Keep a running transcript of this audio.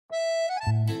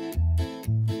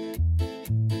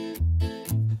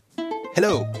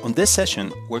Hello! On this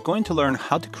session, we're going to learn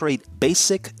how to create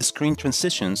basic screen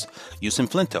transitions using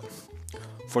Flinto.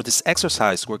 For this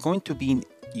exercise, we're going to be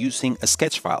using a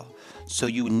sketch file, so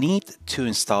you need to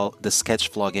install the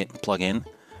Sketch plugin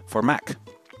for Mac.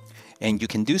 And you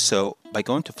can do so by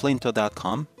going to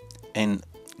flinto.com and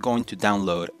going to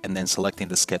download and then selecting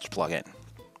the Sketch plugin.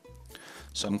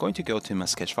 So I'm going to go to my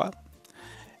sketch file,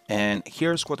 and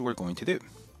here's what we're going to do.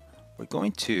 We're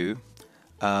going to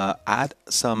add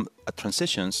some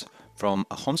transitions from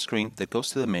a home screen that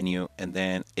goes to the menu, and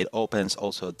then it opens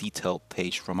also a detailed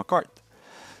page from a card.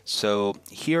 So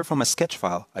here from a sketch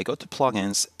file, I go to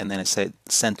plugins and then I say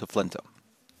send to Flinto.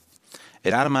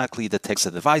 It automatically detects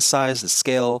the device size, the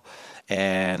scale,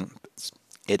 and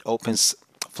it opens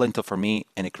Flinto for me,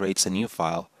 and it creates a new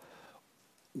file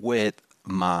with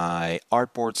my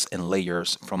artboards and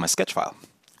layers from my sketch file,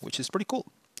 which is pretty cool.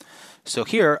 So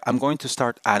here I'm going to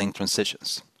start adding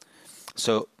transitions.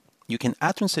 So you can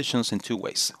add transitions in two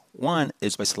ways. One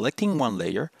is by selecting one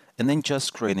layer and then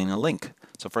just creating a link.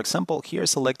 So for example, here I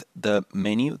select the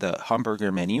menu, the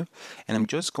hamburger menu, and I'm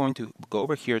just going to go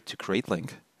over here to create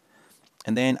link.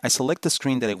 And then I select the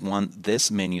screen that I want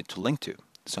this menu to link to.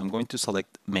 So I'm going to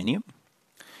select menu,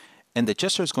 and the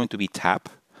gesture is going to be tap.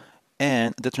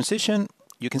 And the transition,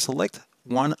 you can select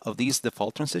one of these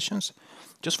default transitions.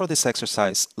 Just for this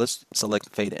exercise, let's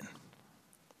select fade in.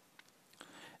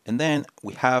 And then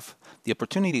we have the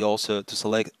opportunity also to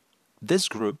select this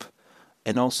group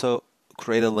and also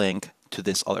create a link to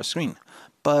this other screen.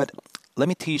 But let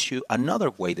me teach you another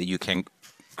way that you can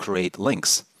create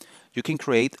links. You can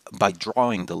create by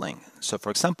drawing the link. So for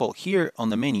example, here on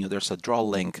the menu, there's a draw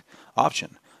link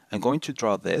option. I'm going to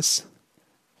draw this,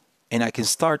 and I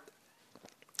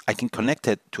can connect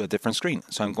it to a different screen.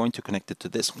 So I'm going to connect it to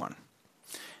this one.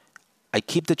 I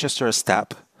keep the gesture as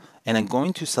tap, and I'm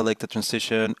going to select the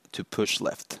transition to push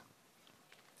left.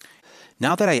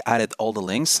 Now that I added all the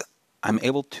links, I'm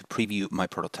able to preview my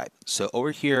prototype. So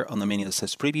over here on the menu that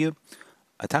says preview,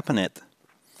 I tap on it,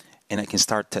 and I can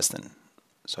start testing.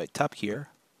 So I tap here,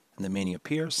 and the menu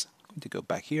appears. I'm going to go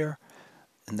back here,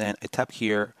 and then I tap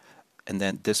here, and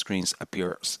then this screen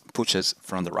pushes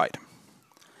from the right.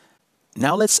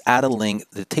 Now let's add a link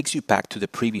that takes you back to the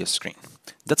previous screen.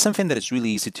 That's something that is really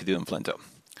easy to do in Flinto.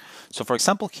 So for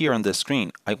example, here on this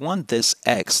screen, I want this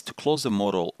X to close the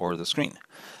modal or the screen.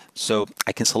 So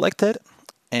I can select it,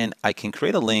 and I can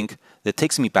create a link that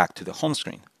takes me back to the home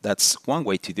screen. That's one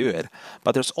way to do it,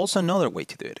 but there's also another way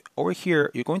to do it. Over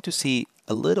here, you're going to see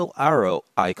a little arrow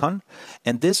icon,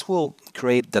 and this will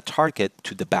create the target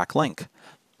to the back link.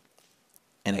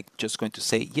 And I'm just going to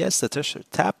say, yes, the gesture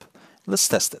tap. Let's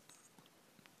test it.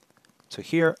 So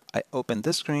here I open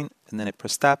this screen, and then I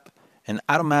press tap, and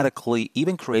automatically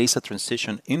even creates a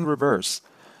transition in reverse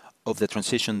of the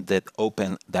transition that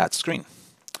opened that screen.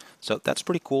 So that's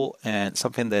pretty cool, and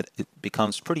something that it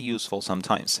becomes pretty useful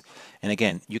sometimes. And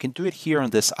again, you can do it here on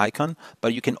this icon,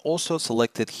 but you can also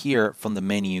select it here from the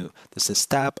menu. This is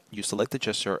tap, you select the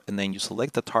gesture, and then you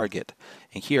select the target.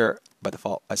 And here, by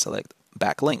default, I select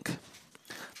back link.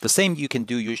 The same you can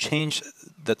do, you change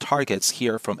the targets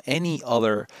here from any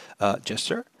other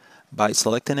gesture by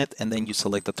selecting it, and then you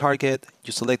select the target,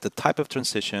 you select the type of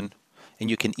transition, and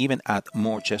you can even add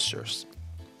more gestures.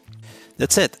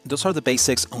 That's it. Those are the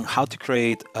basics on how to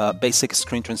create basic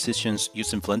screen transitions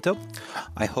using Flinto.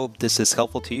 I hope this is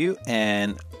helpful to you,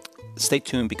 and stay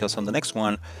tuned because on the next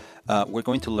one, we're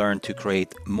going to learn to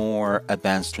create more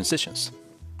advanced transitions.